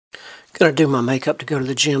Gonna do my makeup to go to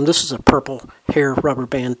the gym. This is a purple hair rubber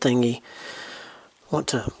band thingy. Want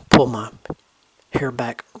to pull my hair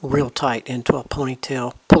back real tight into a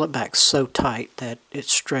ponytail. Pull it back so tight that it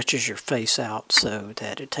stretches your face out so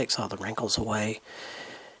that it takes all the wrinkles away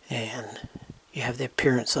and you have the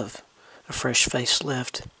appearance of a fresh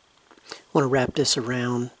facelift. Want to wrap this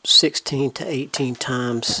around 16 to 18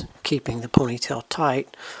 times, keeping the ponytail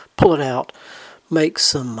tight. Pull it out. Make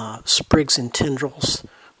some sprigs and tendrils.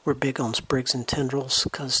 We're big on sprigs and tendrils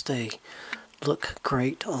because they look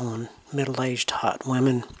great on middle-aged hot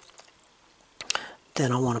women.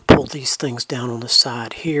 Then I want to pull these things down on the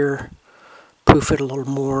side here, poof it a little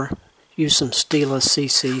more, use some Stila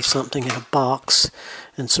CC, something in a box,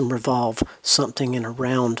 and some Revolve, something in a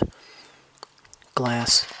round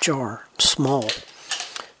glass jar, small.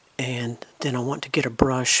 And then I want to get a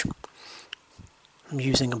brush. I'm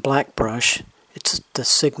using a black brush. It's the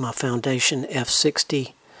Sigma Foundation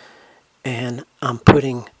F60, and I'm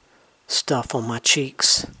putting stuff on my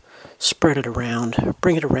cheeks. Spread it around,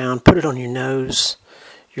 bring it around, put it on your nose,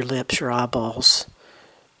 your lips, your eyeballs.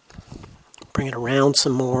 Bring it around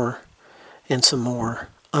some more and some more,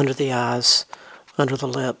 under the eyes, under the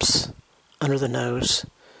lips, under the nose,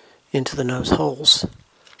 into the nose holes.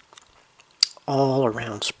 All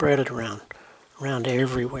around, spread it around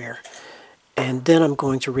everywhere. And then I'm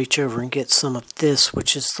going to reach over and get some of this,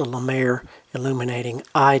 which is the La Mer Illuminating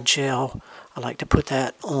Eye Gel. I like to put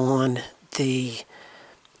that on the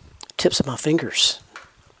tips of my fingers,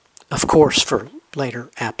 of course, for later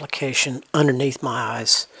application underneath my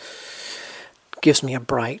eyes. Gives me a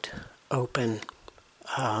bright, open,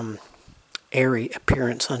 airy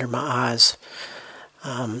appearance under my eyes.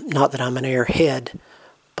 Not that I'm an airhead,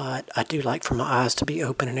 but I do like for my eyes to be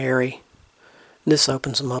open and airy. This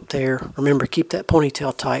opens them up there. Remember, keep that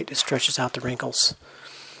ponytail tight. It stretches out the wrinkles.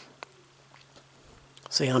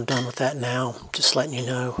 See, I'm done with that now. Just letting you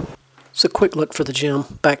know. It's a quick look for the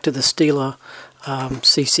gym. Back to the Stila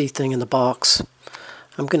CC thing in the box.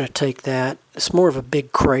 I'm going to take that. It's more of a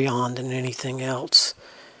big crayon than anything else.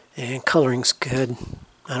 And coloring's good.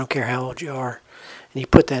 I don't care how old you are. And you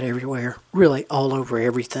put that everywhere. Really all over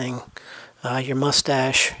everything. Your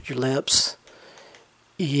mustache, your lips.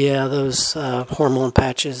 Yeah, those hormone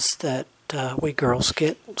patches that we girls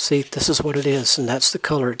get. See, this is what it is, and that's the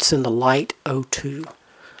color. It's in the light 02.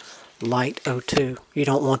 Light 02. You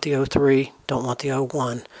don't want the 03, don't want the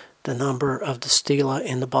 01. The number of the Stila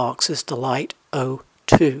in the box is the light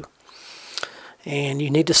 02. And you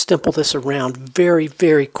need to stipple this around very,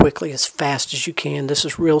 very quickly, as fast as you can. This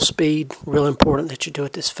is real speed, real important that you do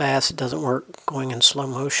it this fast. It doesn't work going in slow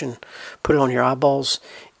motion. Put it on your eyeballs,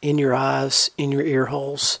 in your eyes, in your ear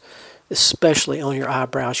holes, especially on your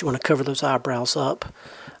eyebrows. You want to cover those eyebrows up.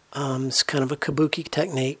 It's kind of a kabuki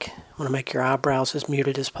technique. You want to make your eyebrows as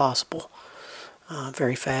muted as possible.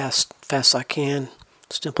 Very fast, fast as I can.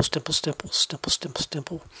 Stipple, stipple, stipple, stipple, stipple,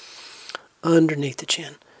 stipple. Underneath the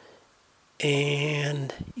chin.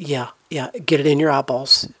 And yeah, get it in your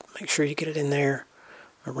eyeballs. Make sure you get it in there,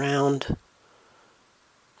 around.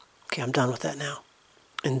 Okay, I'm done with that now.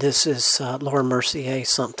 And this is Laura Mercier,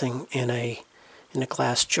 something in a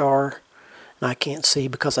glass jar. And I can't see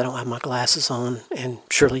because I don't have my glasses on, and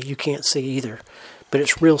surely you can't see either. But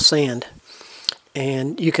it's real sand.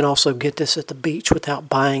 And you can also get this at the beach without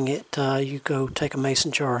buying it. You go take a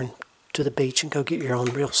mason jar to the beach and go get your own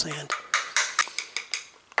real sand.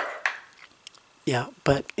 Yeah,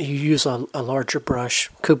 but you use a larger brush,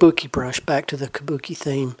 kabuki brush, back to the kabuki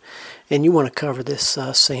theme, and you want to cover this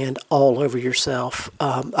sand all over yourself.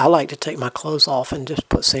 I like to take my clothes off and just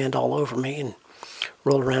put sand all over me and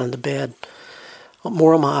roll around in the bed.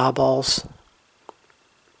 More on my eyeballs.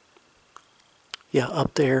 Yeah,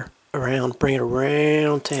 up there, around, bring it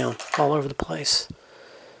around town, all over the place.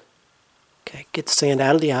 Okay, get the sand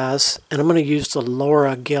out of the eyes, and I'm going to use the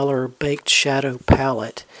Laura Geller Baked Shadow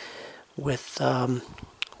Palette with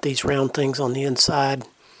these round things on the inside.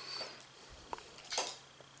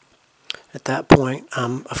 At that point,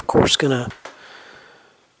 I'm of course going to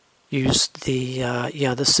use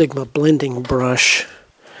the Sigma blending brush,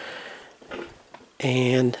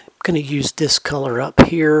 and I'm going to use this color up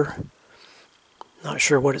here. Not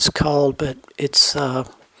sure what it's called, but it's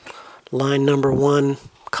line number 1,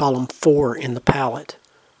 column 4 in the palette.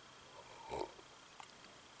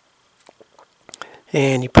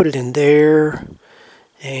 And you put it in there,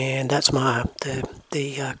 and that's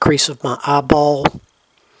the crease of my eyeball.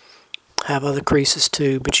 I have other creases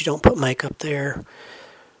too, but you don't put makeup there.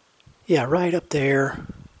 Yeah, right up there.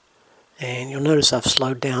 And you'll notice I've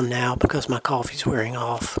slowed down now because my coffee's wearing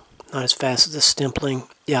off. Not as fast as the stippling.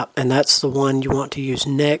 Yeah, and that's the one you want to use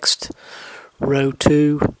next. Row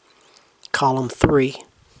 2. column 3.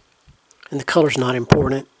 And the color's not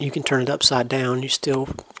important. You can turn it upside down. You still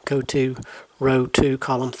go to row 2,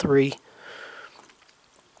 column 3.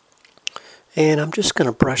 And I'm just going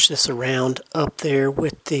to brush this around up there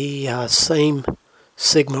with the same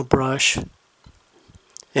Sigma brush.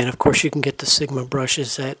 And of course you can get the Sigma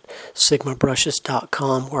brushes at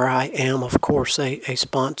sigmabrushes.com, where I am, of course, a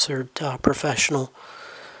sponsored professional.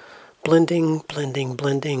 Blending,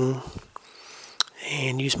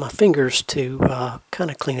 and use my fingers to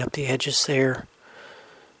kind of clean up the edges there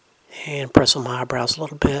and press on my eyebrows a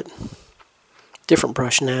little bit. Different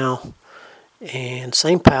brush now, and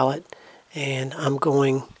same palette, and I'm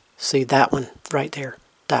going, see that one right there,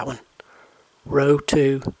 that one, row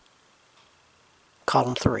 2,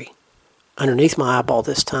 column 3, underneath my eyeball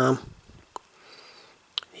this time.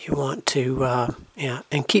 You want to,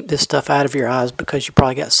 and keep this stuff out of your eyes because you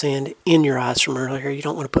probably got sand in your eyes from earlier. You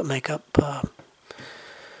don't want to put makeup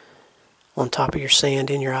on top of your sand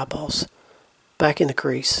in your eyeballs. Back in the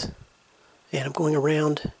crease. And I'm going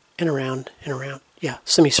around and around and around. Yeah,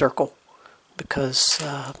 semicircle. Because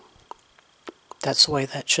that's the way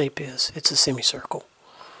that shape is. It's a semicircle.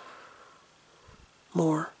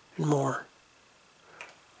 More and more.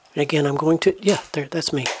 And again, I'm going to, yeah, there,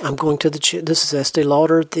 that's me. I'm going to the, this is Estee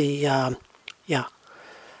Lauder, the, yeah.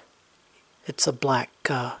 It's a black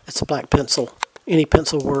pencil. Any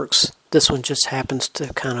pencil works. This one just happens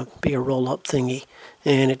to kind of be a roll-up thingy,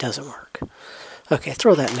 and it doesn't work. Okay,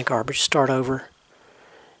 throw that in the garbage. Start over.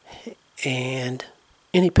 And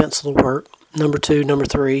any pencil will work. Number 2, number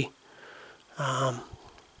 3.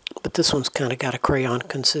 But this one's kind of got a crayon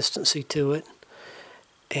consistency to it.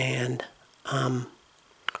 And I'm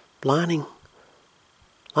lining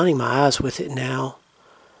my eyes with it now.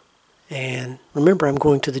 And remember, I'm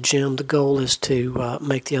going to the gym. The goal is to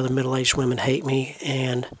make the other middle-aged women hate me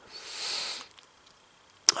and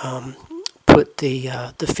put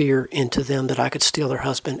the fear into them that I could steal their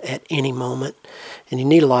husband at any moment. And you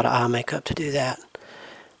need a lot of eye makeup to do that.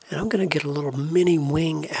 And I'm going to get a little mini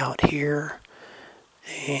wing out here.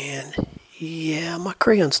 And yeah, my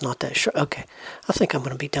crayon's not that sharp. Okay, I think I'm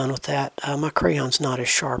going to be done with that. My crayon's not as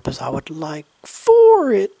sharp as I would like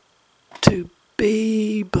for it to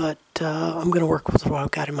be, but I'm going to work with what I've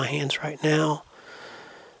got in my hands right now.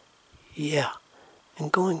 Yeah,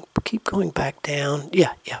 and keep going back down.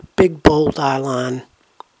 Yeah, big bold eye line,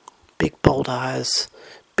 big bold eyes,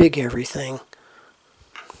 big everything.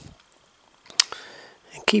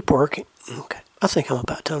 And keep working. Okay, I think I'm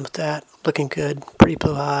about done with that. Looking good, pretty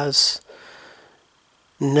blue eyes.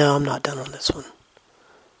 No, I'm not done on this one.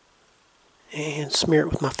 And smear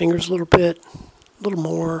it with my fingers a little bit, a little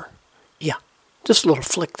more. Yeah, just a little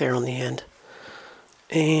flick there on the end.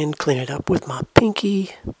 And clean it up with my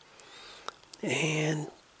pinky.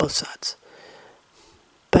 And both sides.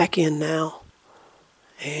 Back in now.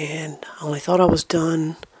 And I only thought I was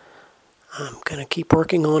done. I'm going to keep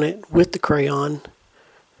working on it with the crayon.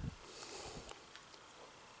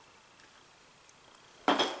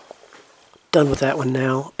 Done with that one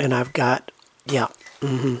now. And I've got, yeah,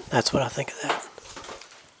 that's what I think of that.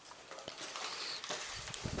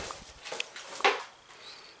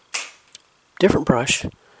 Different brush.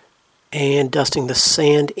 And dusting the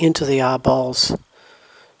sand into the eyeballs,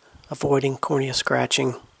 avoiding cornea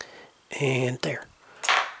scratching, and there.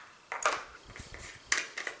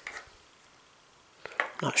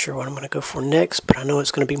 Not sure what I'm going to go for next, but I know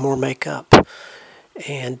it's going to be more makeup.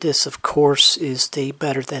 And this, of course, is the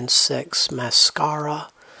Better Than Sex mascara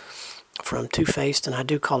from Too Faced, and I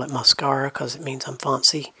do call it mascara because it means I'm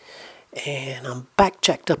fancy. And I'm back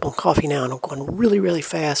checked up on coffee now, and I'm going really, really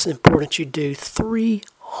fast. It's important you do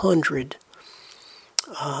 300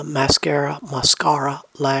 mascara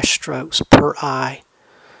lash strokes per eye,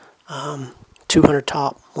 200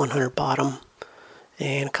 top, 100 bottom,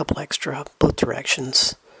 and a couple extra both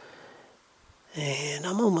directions. And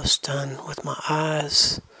I'm almost done with my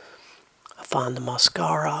eyes. I find the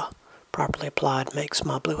mascara properly applied makes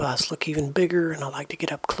my blue eyes look even bigger, and I like to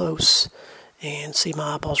get up close and see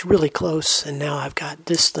my eyeballs really close. And now I've got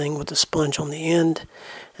this thing with the sponge on the end,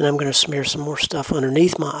 and I'm going to smear some more stuff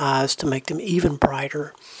underneath my eyes to make them even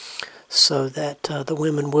brighter, so that the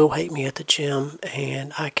women will hate me at the gym,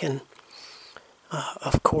 and I can,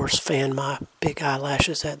 of course, fan my big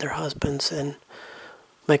eyelashes at their husbands and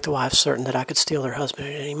make the wives certain that I could steal their husband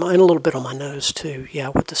at any moment. And a little bit on my nose too, yeah,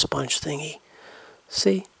 with the sponge thingy.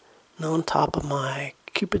 See? And on top of my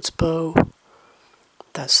Cupid's bow.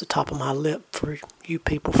 That's the top of my lip for you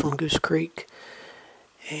people from Goose Creek.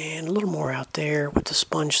 And a little more out there with the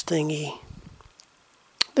sponge thingy.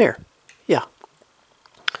 There. Yeah.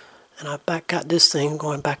 And I've got this thing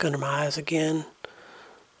going back under my eyes again.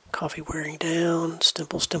 coffee wearing down.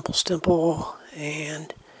 Stipple, stipple, stipple.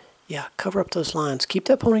 And yeah, cover up those lines. Keep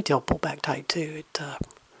that ponytail pulled back tight too. It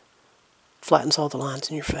flattens all the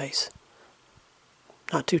lines in your face.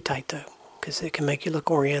 Not too tight though, because it can make you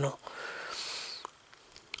look oriental.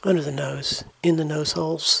 Under the nose, in the nose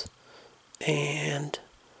holes, and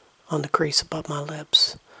on the crease above my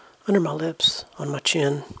lips. Under my lips, on my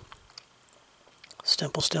chin.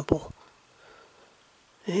 Stipple, stipple.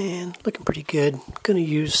 And looking pretty good. Going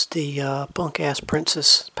to use the Punk Ass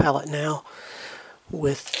Princess palette now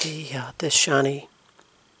with the this shiny,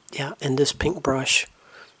 and this pink brush.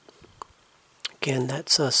 Again,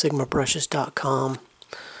 that's sigmabrushes.com.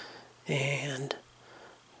 And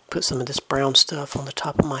put some of this brown stuff on the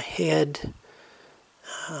top of my head.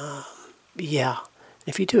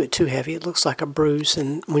 If you do it too heavy, it looks like a bruise,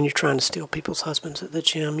 and when you're trying to steal people's husbands at the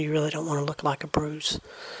gym, you really don't want to look like a bruise.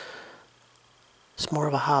 It's more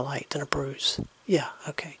of a highlight than a bruise. Yeah,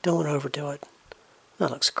 okay, don't want to overdo it.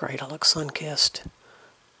 That looks great. I look sun-kissed. A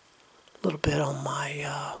little bit on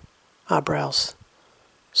my eyebrows,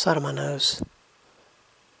 side of my nose.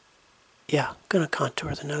 Yeah, gonna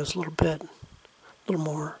contour the nose a little bit. A little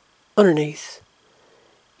more underneath.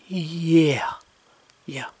 Yeah,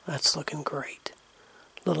 that's looking great.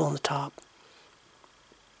 A little on the top.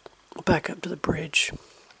 Back up to the bridge.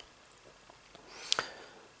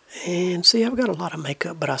 And see, I've got a lot of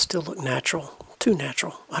makeup, but I still look natural. Too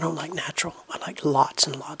natural. I don't like natural. I like lots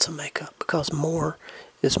and lots of makeup because more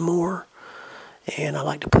is more. And I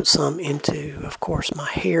like to put some into, of course, my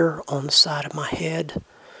hair on the side of my head.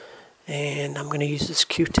 And I'm going to use this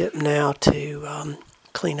Q-tip now to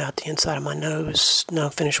clean out the inside of my nose. Now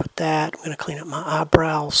I'm finished with that. I'm going to clean up my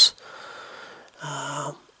eyebrows.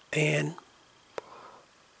 And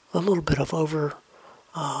a little bit of over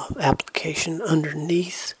application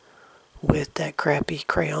underneath with that crappy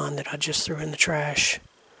crayon that I just threw in the trash.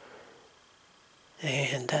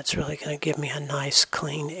 And that's really going to give me a nice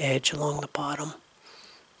clean edge along the bottom.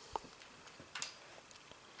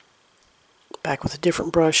 Back with a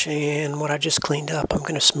different brush, and what I just cleaned up, I'm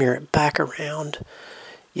going to smear it back around.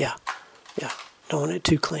 Yeah, don't want it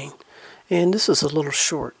too clean. And this is a little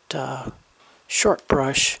short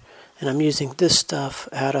brush, and I'm using this stuff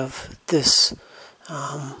out of this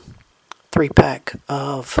 3-pack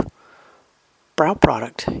of brow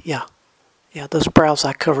product. Yeah, those brows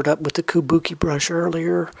I covered up with the Kabuki brush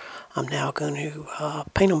earlier, I'm now going to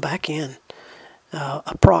paint them back in.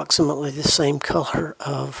 Approximately the same color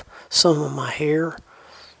of some of my hair.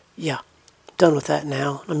 Yeah, done with that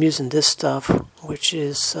now. I'm using this stuff, which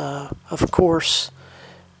is, of course,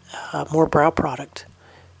 more brow product.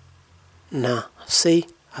 Nah, see,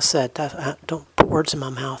 I said that. Don't put words in my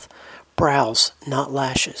mouth. Brows, not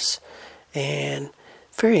lashes. And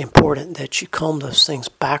very important that you comb those things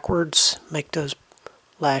backwards. Make those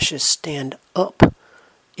lashes stand up.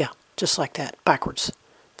 Yeah, just like that, backwards.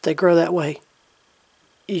 If they grow that way,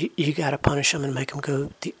 you got to punish them and make them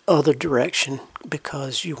go the other direction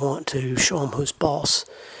because you want to show them who's boss.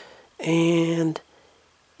 And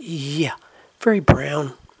yeah, very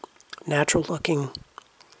brown, natural looking.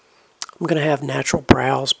 I'm going to have natural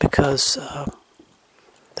brows because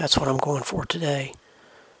that's what I'm going for today.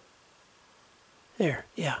 There,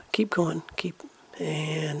 yeah, keep going,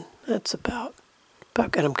 and that's about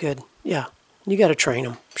got them good. Yeah, you got to train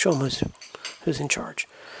them, show them who's in charge.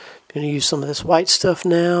 Going to use some of this white stuff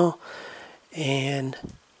now, and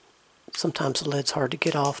sometimes the lid's hard to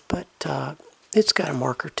get off, but it's got a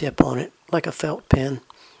marker tip on it, like a felt pen,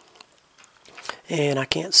 and I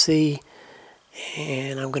can't see,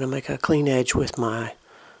 and I'm going to make a clean edge with my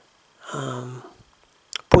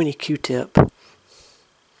pointy Q-tip.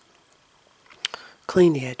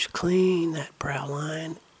 Clean the edge, clean that brow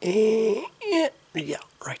line, and yeah,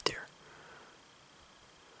 right there.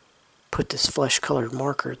 Put this flesh-colored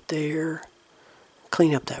marker there.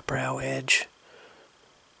 Clean up that brow edge.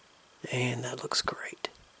 And that looks great.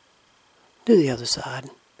 Do the other side.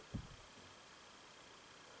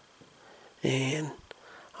 And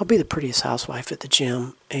I'll be the prettiest housewife at the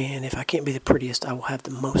gym. And if I can't be the prettiest, I will have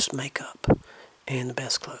the most makeup and the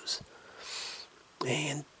best clothes.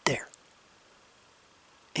 And there.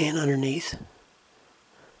 And underneath.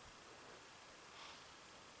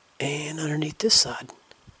 And underneath this side.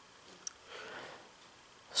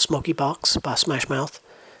 Smoky Box by Smash Mouth,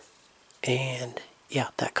 and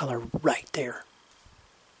yeah, that color right there.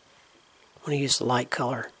 I'm going to use the light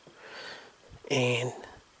color and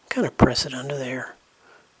kind of press it under there,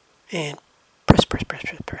 and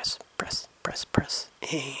press,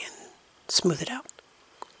 and smooth it out.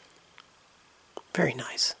 Very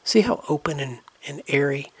nice. See how open and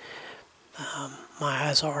airy my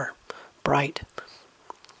eyes are, bright.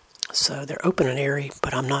 So they're open and airy,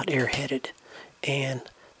 but I'm not airheaded. And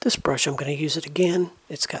this brush, I'm going to use it again.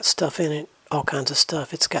 It's got stuff in it, all kinds of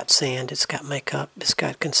stuff. It's got sand, it's got makeup, it's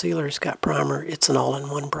got concealer, it's got primer. It's an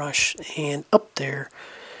all-in-one brush. And up there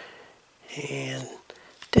and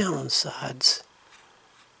down on the sides,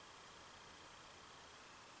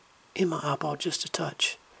 in my eyeball just a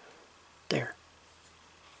touch. There.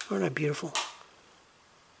 Aren't I beautiful?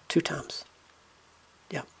 2 times.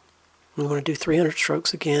 Yep. I'm going to do 300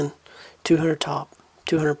 strokes again. 200 top,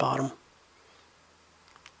 200 bottom.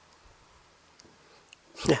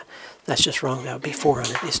 Yeah, that's just wrong. That would be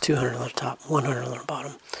 400. It's 200 on the top, 100 on the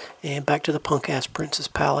bottom. And back to the Punk Ass Princess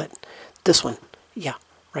palette. This one. Yeah,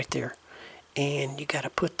 right there. And you got to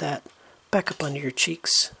put that back up under your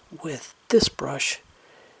cheeks with this brush.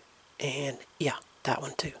 And yeah, that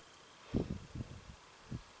one too.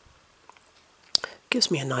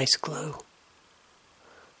 Gives me a nice glow.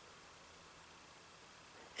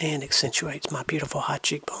 And accentuates my beautiful high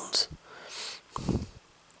cheekbones.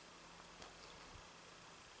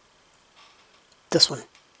 This one.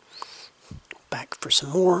 Back for some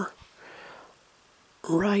more.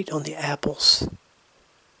 Right on the apples.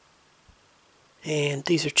 And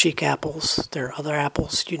these are cheek apples. There are other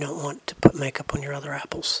apples. You don't want to put makeup on your other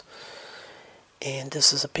apples. And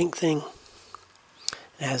this is a pink thing.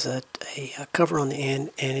 It has a cover on the end,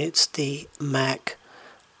 and it's the MAC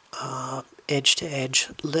edge-to-edge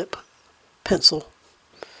lip pencil.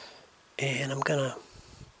 And I'm going to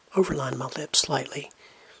overline my lips slightly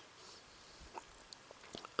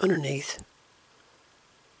underneath,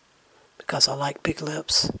 because I like big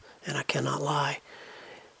lips, and I cannot lie.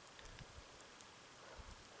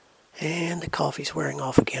 And the coffee's wearing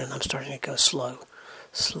off again, and I'm starting to go slow.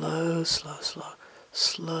 Slow, slow, slow.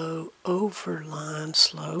 Slow, overline,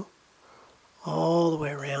 slow. All the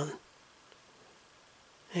way around.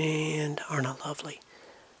 And aren't I lovely?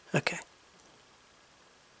 Okay.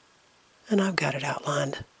 And I've got it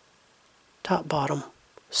outlined. Top, bottom,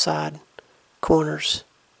 side, corners,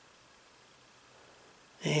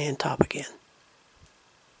 and top again.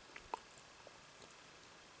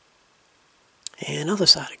 And other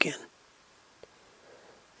side again.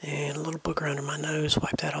 And a little booger under my nose.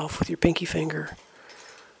 Wipe that off with your pinky finger.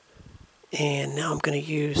 And now I'm going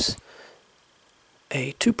to use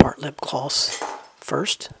a 2-part lip gloss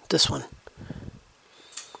first. This one.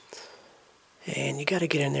 And you got to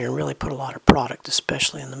get in there and really put a lot of product,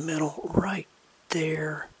 especially in the middle, right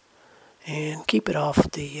there. And keep it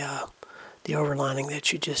off the overlining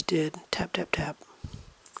that you just did. Tap, tap, tap.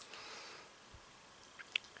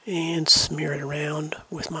 And smear it around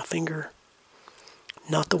with my finger.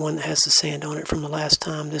 Not the one that has the sand on it from the last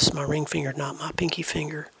time. This is my ring finger, not my pinky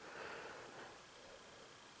finger.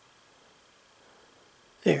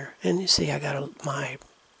 There. And you see I got my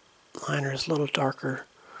liner is a little darker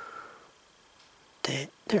than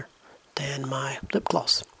my lip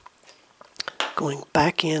gloss. Going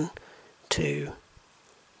back in to,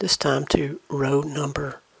 this time to row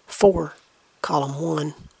number 4, column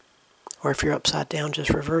 1. Or if you're upside down, just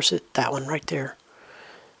reverse it. That one right there.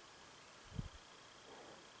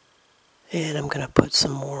 And I'm going to put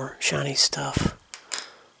some more shiny stuff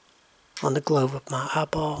on the globe of my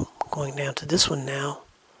eyeball. Going down to this one now.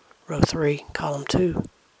 Row 3, column 2.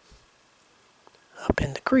 Up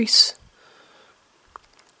in the crease.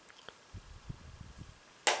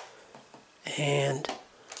 And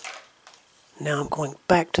now I'm going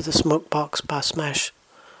back to the Smoke Box by Smash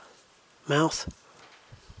Mouth.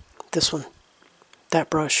 This one. That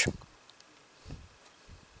brush.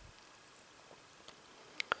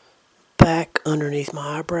 Back underneath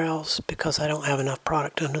my eyebrows because I don't have enough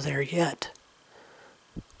product under there yet.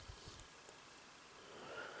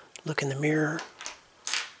 Look in the mirror.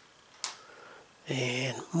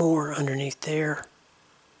 And more underneath there.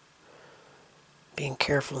 Being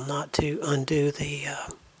careful not to undo the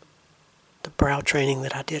brow training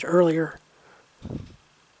that I did earlier.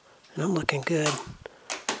 And I'm looking good.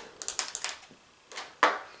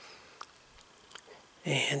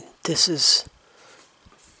 And this is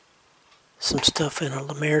some stuff in a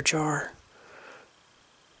La Mer jar.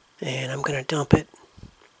 And I'm going to dump it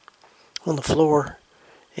on the floor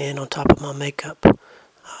and on top of my makeup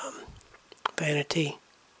vanity.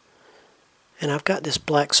 And I've got this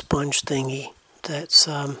black sponge thingy that's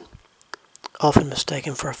often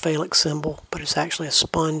mistaken for a phallic symbol, but it's actually a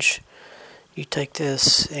sponge. You take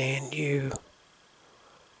this and you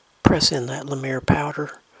press in that La Mer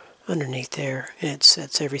powder underneath there, and it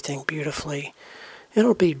sets everything beautifully.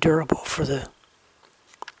 It'll be durable for the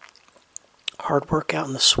hard work out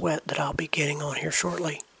in the sweat that I'll be getting on here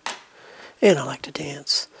shortly. And I like to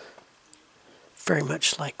dance. very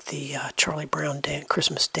much like the Charlie Brown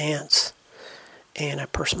Christmas dance. And I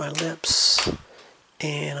purse my lips,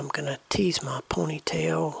 and I'm going to tease my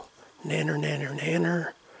ponytail, nanner, nanner,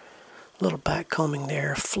 nanner, little back combing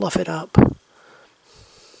there, fluff it up,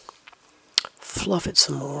 fluff it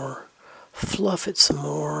some more, fluff it some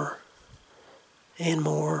more,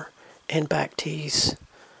 and back tease,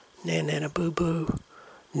 nanana boo boo,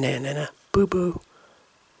 nanana boo boo,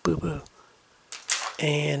 boo boo,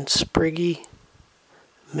 and spriggy,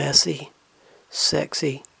 messy,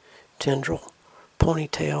 sexy, tendril,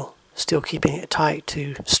 ponytail, still keeping it tight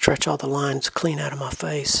to stretch all the lines clean out of my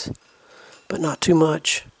face, but not too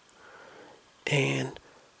much, and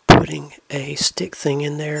putting a stick thing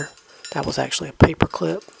in there. That was actually a paper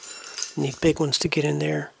clip. Need big ones to get in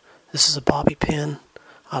there. This is a bobby pin.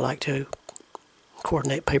 I like to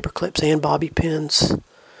coordinate paper clips and bobby pins,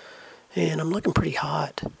 and I'm looking pretty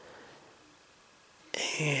hot.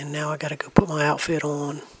 And now I gotta go put my outfit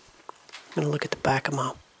on. I'm gonna look at the back of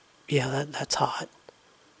my, yeah, that's hot.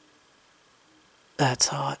 That's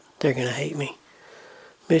hot. They're gonna hate me.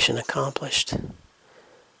 Mission accomplished.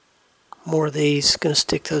 More of these. Gonna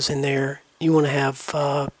stick those in there. You want to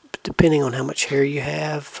have, depending on how much hair you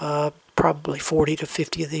have, probably 40 to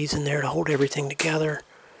 50 of these in there to hold everything together.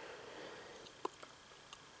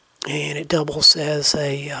 And it doubles as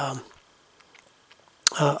a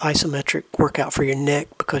isometric workout for your neck,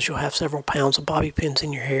 because you'll have several pounds of bobby pins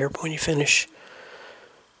in your hair when you finish.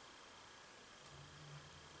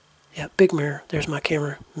 Yeah, big mirror. There's my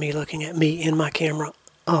camera. Me looking at me in my camera.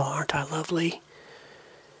 Oh, aren't I lovely?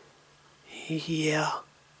 Yeah.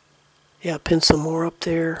 Yeah, pin some more up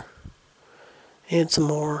there. And some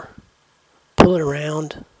more. Pull it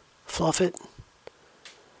around. Fluff it.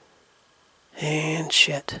 And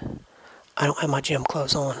shit. I don't have my gym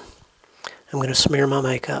clothes on. I'm going to smear my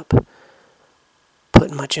makeup.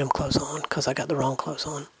 Putting my gym clothes on because I got the wrong clothes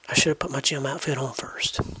on. I should have put my gym outfit on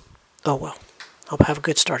first. Oh well. I'll have a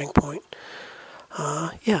good starting point.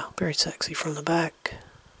 Yeah, very sexy from the back.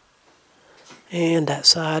 And that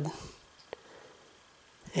side.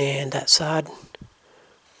 And that side.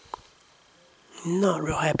 Not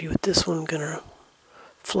real happy with this one. Gonna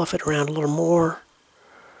fluff it around a little more.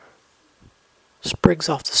 Sprigs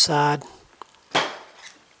off the side.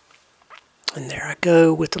 And there I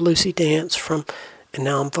go with the Lucy dance from, and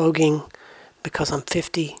now I'm voguing because I'm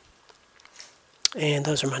 50. And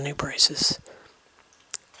those are my new braces.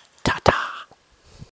 Ta-ta.